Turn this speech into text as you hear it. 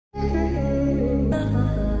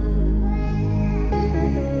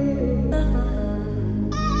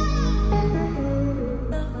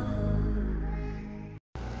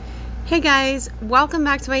Hey guys, welcome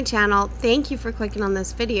back to my channel. Thank you for clicking on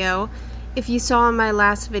this video. If you saw in my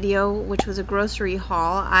last video, which was a grocery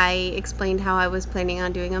haul, I explained how I was planning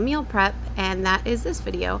on doing a meal prep, and that is this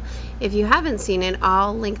video. If you haven't seen it,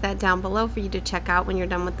 I'll link that down below for you to check out when you're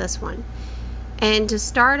done with this one. And to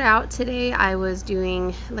start out today, I was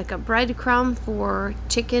doing like a breadcrumb for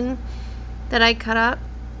chicken that I cut up.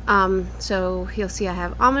 So you'll see I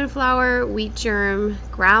have almond flour, wheat germ,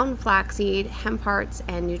 ground flaxseed, hemp hearts,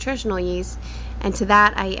 and nutritional yeast. And to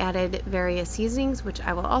that I added various seasonings, which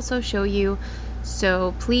I will also show you.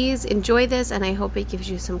 So please enjoy this, and I hope it gives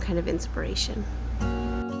you some kind of inspiration.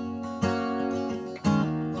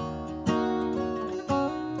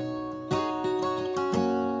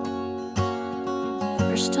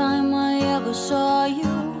 First time I ever saw you,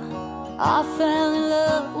 I fell in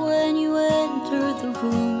love when you entered the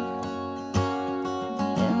room.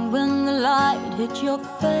 And when the light hit your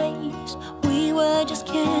face, we were just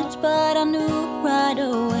kids, but I knew right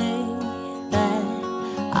away that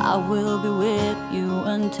I will be with you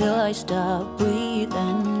until I stop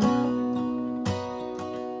breathing.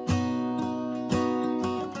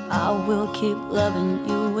 I will keep loving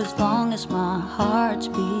you as long as my heart's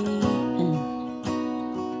beating.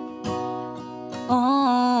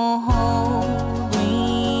 Oh, hold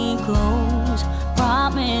me close,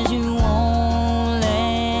 promise you won't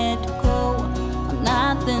let go. I'm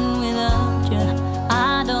nothing without you,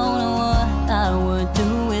 I don't know what I would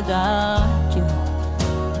do without you.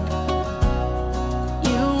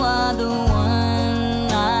 You are the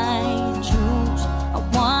one I choose, I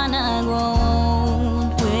wanna grow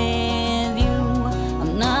old with you.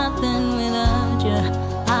 I'm nothing without you,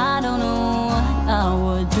 I don't know what I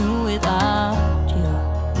would do without you.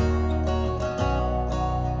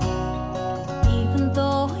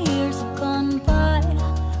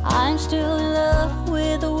 I'm still in love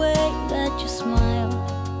with the way that you smile,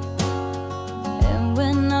 and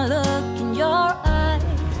when I look in your eyes,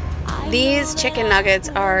 These chicken nuggets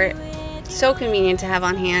are so convenient to have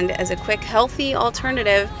on hand as a quick, healthy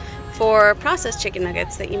alternative for processed chicken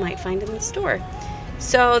nuggets that you might find in the store.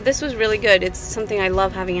 So this was really good. It's something I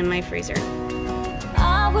love having in my freezer.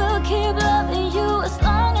 I will keep loving you as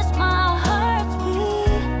long as my heart's beating.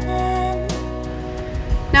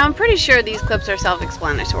 Now I'm pretty sure these clips are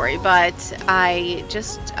self-explanatory, but I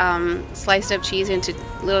just sliced up cheese into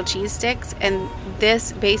little cheese sticks, and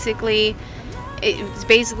this basically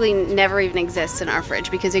never even exists in our fridge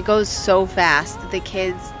because it goes so fast that the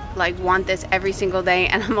kids like want this every single day,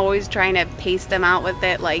 and I'm always trying to pace them out with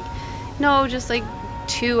it, like, no, just like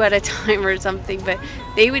 2 at a time or something. But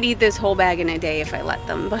they would eat this whole bag in a day if I let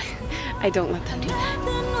them, but I don't let them do that.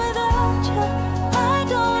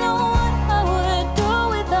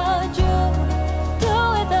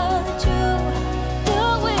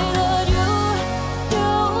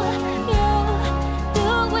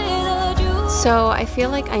 So I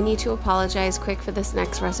feel like I need to apologize quick for this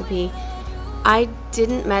next recipe. I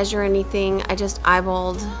didn't measure anything, I just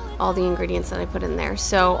eyeballed all the ingredients that I put in there.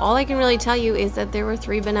 So all I can really tell you is that there were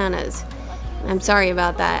 3 bananas. I'm sorry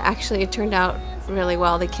about that. Actually, it turned out really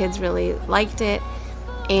well. The kids really liked it,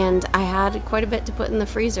 and I had quite a bit to put in the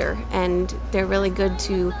freezer, and they're really good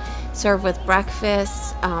to serve with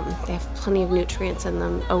breakfast. They have plenty of nutrients in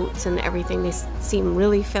them, oats and everything. They seem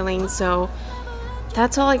really filling. So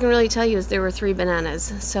that's all I can really tell you is there were 3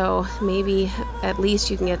 bananas. So maybe at least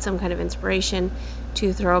you can get some kind of inspiration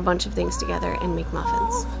to throw a bunch of things together and make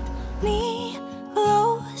muffins.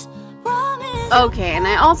 Okay, and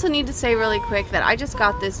I also need to say really quick that I just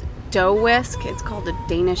got this dough whisk. It's called a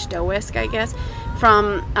Danish dough whisk, I guess.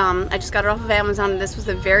 From, I just got it off of Amazon. This was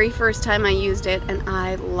the very first time I used it, and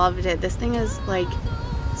I loved it. This thing is like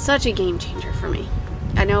such a game changer for me.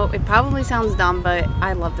 I know it probably sounds dumb, but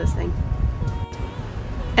I love this thing.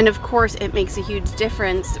 And of course it makes a huge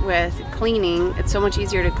difference with cleaning. It's so much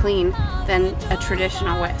easier to clean than a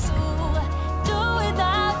traditional whisk.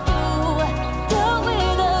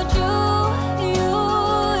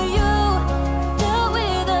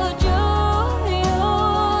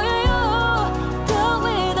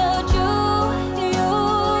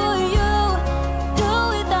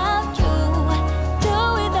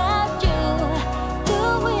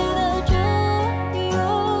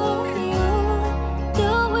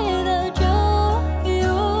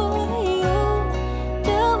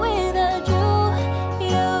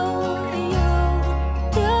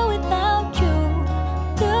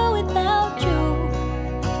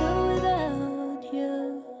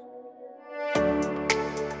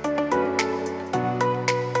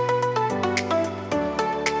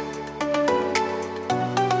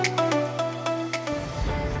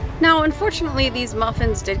 unfortunately, these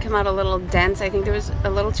muffins did come out a little dense. I think there was a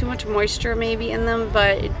little too much moisture maybe in them,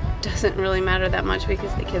 but it doesn't really matter that much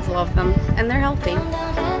because the kids love them and they're healthy.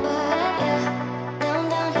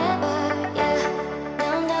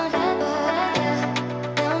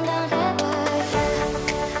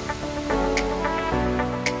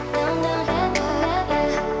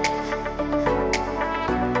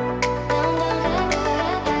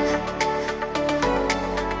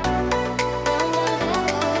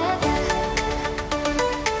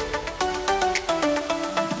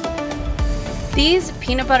 These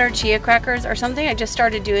peanut butter chia crackers are something I just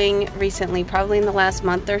started doing recently, probably in the last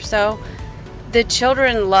month or so. The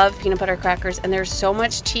children love peanut butter crackers, and they're so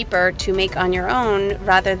much cheaper to make on your own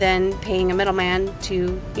rather than paying a middleman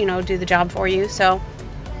to, you know, do the job for you. So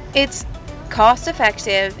it's cost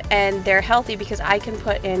effective and they're healthy because I can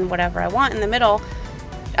put in whatever I want in the middle.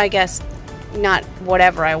 I guess not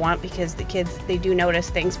whatever I want because the kids, they do notice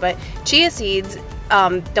things, but chia seeds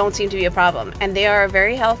don't seem to be a problem, and they are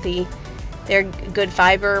very healthy. They're good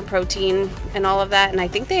fiber, protein, and all of that, and I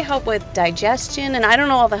think they help with digestion, and I don't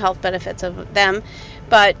know all the health benefits of them,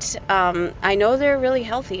 but I know they're really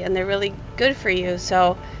healthy and they're really good for you,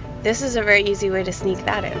 so this is a very easy way to sneak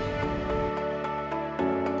that in.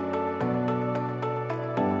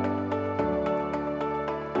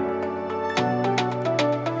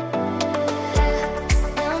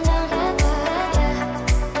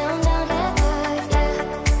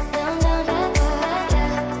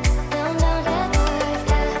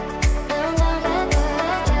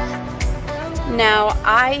 Now,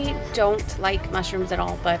 I don't like mushrooms at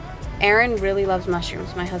all, but Aaron really loves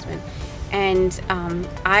mushrooms, my husband. And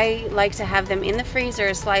I like to have them in the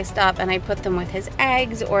freezer sliced up, and I put them with his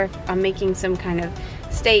eggs, or if I'm making some kind of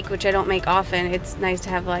steak, which I don't make often, it's nice to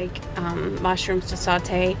have like mushrooms to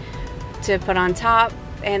saute to put on top,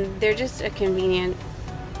 and they're just a convenient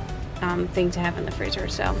thing to have in the freezer.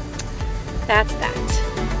 So that's that.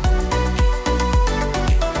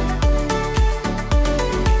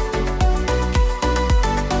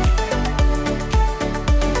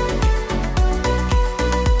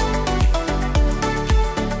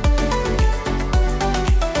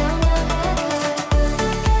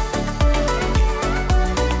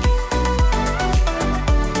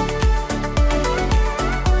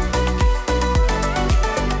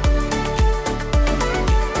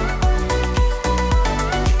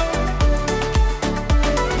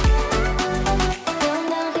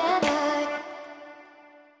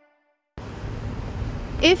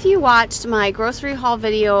 If you watched my grocery haul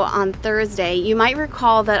video on Thursday, you might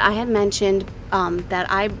recall that I had mentioned that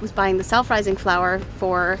I was buying the self-rising flour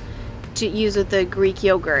to use with the Greek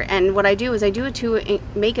yogurt. And what I do is I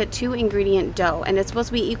make a 2-ingredient dough, and it's supposed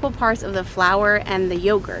to be equal parts of the flour and the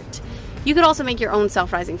yogurt. You could also make your own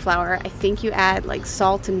self-rising flour. I think you add like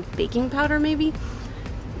salt and baking powder maybe.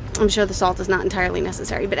 I'm sure the salt is not entirely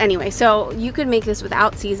necessary, but anyway, so you could make this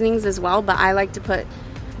without seasonings as well, but I like to put,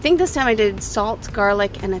 I think this time I did salt,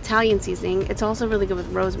 garlic, and Italian seasoning. It's also really good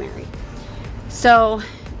with rosemary. So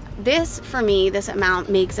this, for me, this amount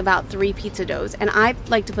makes about 3 pizza doughs, and I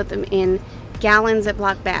like to put them in gallon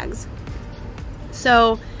Ziploc bags.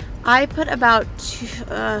 So I put about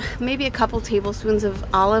maybe a couple tablespoons of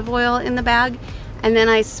olive oil in the bag, and then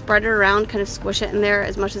I spread it around, kind of squish it in there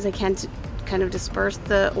as much as I can to kind of disperse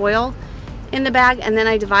the oil in the bag, and then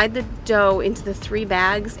I divide the dough into the 3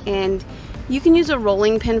 bags. And you can use a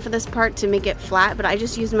rolling pin for this part to make it flat, but I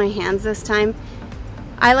just used my hands this time.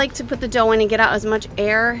 I like to put the dough in and get out as much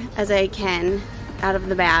air as I can out of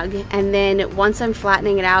the bag, and then once I'm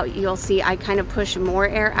flattening it out, you'll see I kind of push more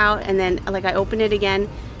air out, and then like I open it again,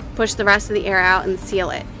 push the rest of the air out, and seal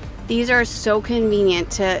it. These are so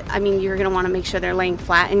convenient to, I mean, you're gonna want to make sure they're laying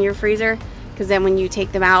flat in your freezer, because then when you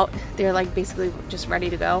take them out, they're like basically just ready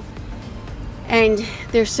to go. And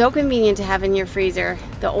they're so convenient to have in your freezer.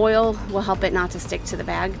 The oil will help it not to stick to the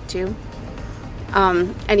bag too.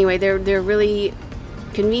 Anyway, they're really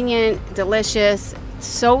convenient, delicious,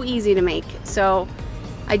 so easy to make. So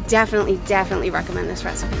I definitely recommend this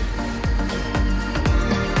recipe.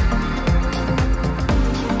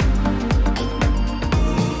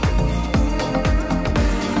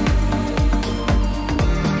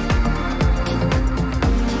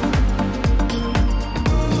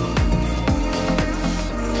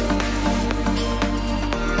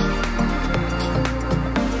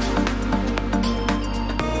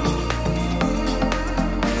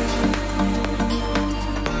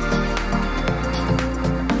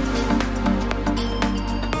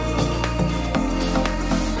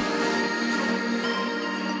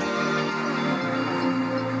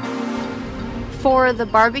 For the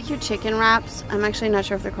barbecue chicken wraps, I'm actually not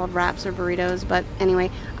sure if they're called wraps or burritos, but anyway,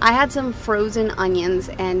 I had some frozen onions,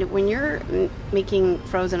 and when you're making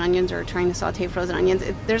frozen onions or trying to saute frozen onions,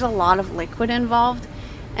 there's a lot of liquid involved,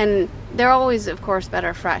 and they're always, of course,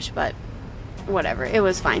 better fresh, but whatever, it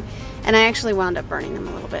was fine. And I actually wound up burning them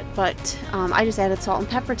a little bit, but I just added salt and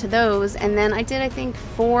pepper to those, and then I did, I think,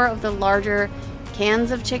 4 of the larger cans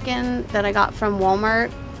of chicken that I got from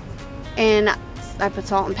Walmart, and I put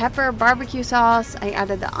salt and pepper, barbecue sauce, I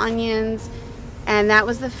added the onions, and that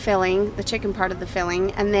was the filling, the chicken part of the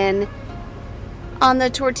filling. And then on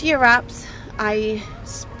the tortilla wraps, I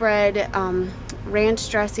spread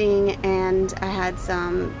ranch dressing, and I had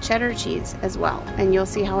some cheddar cheese as well, and you'll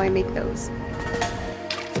see how I make those.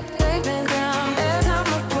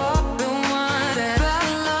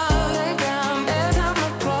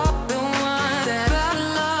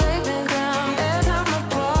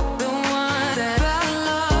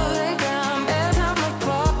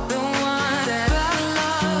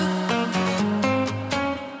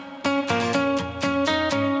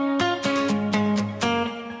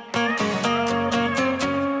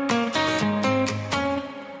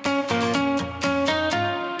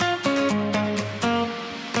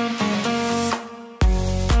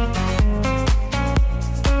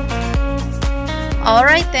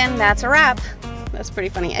 Alright then, that's a wrap. That's pretty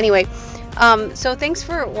funny. Anyway, so thanks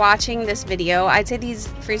for watching this video. I'd say these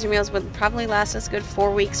freezer meals would probably last us a good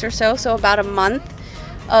 4 weeks or so, so about a month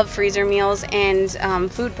of freezer meals and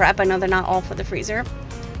food prep. I know they're not all for the freezer,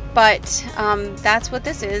 but that's what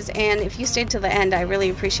this is. And if you stayed till the end, I really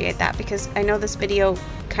appreciate that, because I know this video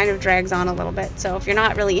kind of drags on a little bit. So if you're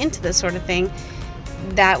not really into this sort of thing,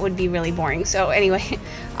 that would be really boring. So anyway,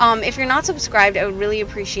 if you're not subscribed, I would really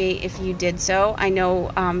appreciate if you did so. I know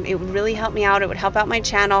it would really help me out. It would help out my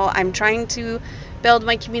channel. I'm trying to build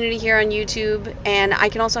my community here on YouTube, and I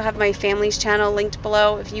can also have my family's channel linked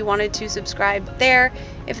below if you wanted to subscribe there,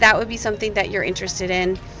 if that would be something that you're interested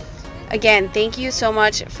in. Again, thank you so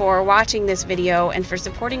much for watching this video and for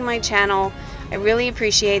supporting my channel. I really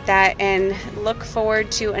appreciate that, and look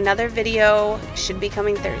forward to another video. Should be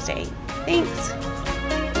coming Thursday. Thanks.